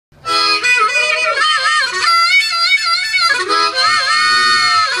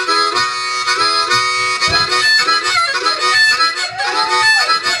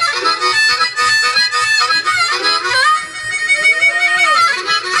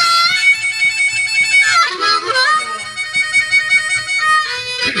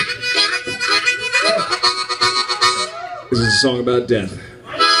is a song about death.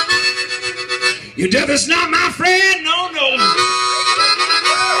 Your death is not my friend, no, no.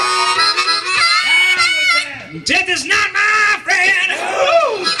 Death is not my friend.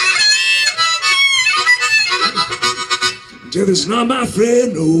 Death is not my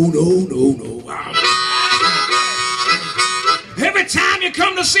friend, no, no, no, no. Every time you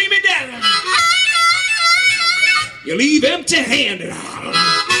come to see me, death, you leave empty-handed.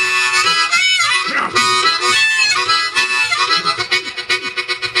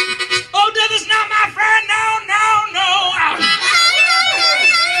 Oh, death is not my friend, no, no, no.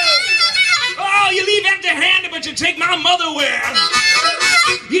 Oh, you leave empty-handed, but you take my mother where?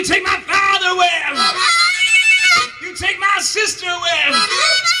 You take my father where? You take my sister where?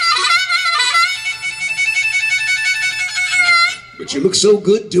 But you look so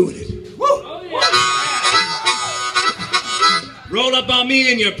good doing it. Woo. Oh, yeah. Roll up on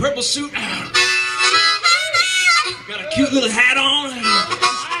me in your purple suit. Got a cute little hat on.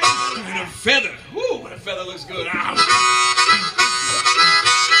 And a feather. Woo, what a feather looks good.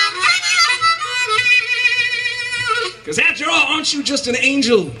 Because after all, aren't you just an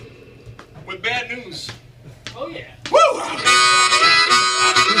angel with bad news? Oh, yeah. Woo!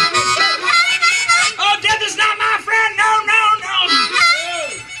 Oh, death is not my friend. No, no, no.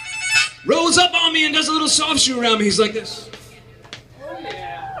 Rolls up on me and does a little soft shoe around me. He's like this. Oh,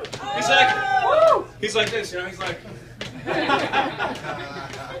 yeah. He's like this, you know, he's like.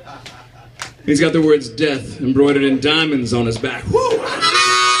 He's got the words death embroidered in diamonds on his back. Woo!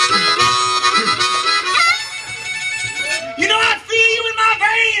 You know, I feel you in my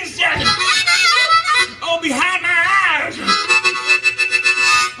veins, death. Oh, behind my eyes.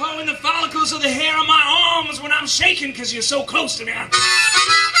 Oh, in the follicles of the hair on my arms when I'm shaking because you're so close to me.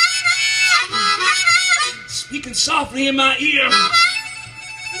 Speaking softly in my ear.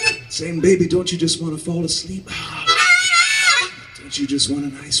 Saying, baby, don't you just want to fall asleep? Don't you just want a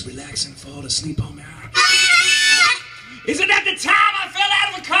nice, relaxing fall asleep on me? Isn't that the time I fell out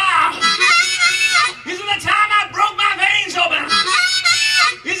of a car? Isn't the time I broke my veins open?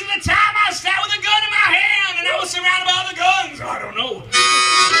 Isn't the time I sat with a gun in my hand and I was surrounded by other guns? I don't know.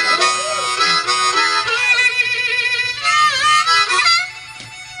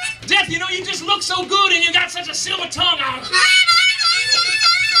 Death, you know, you just look so good and you got such a silver tongue out.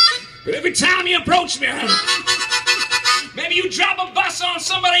 But every time you approach me, maybe you drop a bus on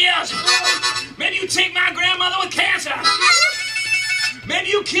somebody else. Maybe you take my grandmother with cancer. Maybe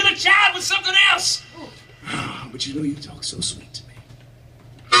you kill a child with something else. But you know, you talk so sweet to me.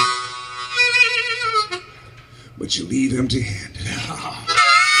 But you leave empty-handed.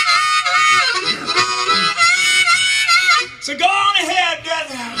 So go on ahead,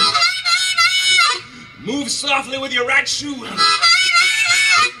 Death. Move softly with your right shoe.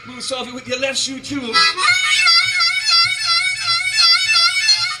 Move softly with your left shoe, too.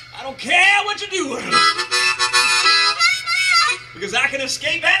 I don't care what you do. Because I can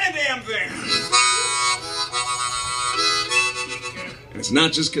escape any damn thing. And it's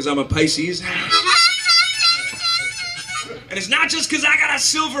not just because I'm a Pisces. And it's not just because I got a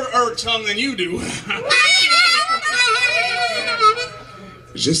silverer tongue than you do.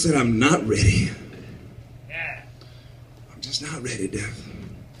 It's just that I'm not ready. I'm just not ready, Death.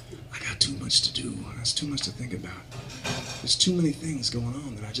 I got too much to do. There's too much to think about. There's too many things going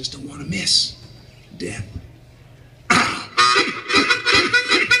on that I just don't want to miss. Death.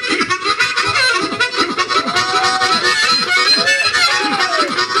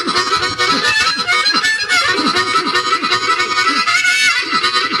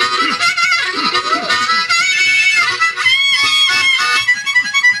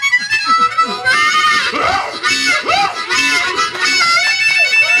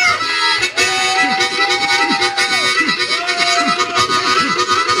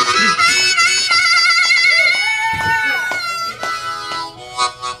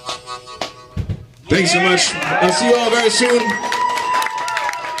 Thanks so much. I'll see you all very soon.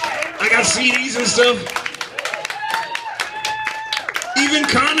 I got CDs and stuff. Even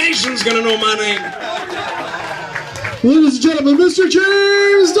Carnation's gonna know my name. Ladies and gentlemen, Mr.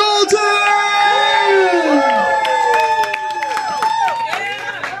 James Dalton!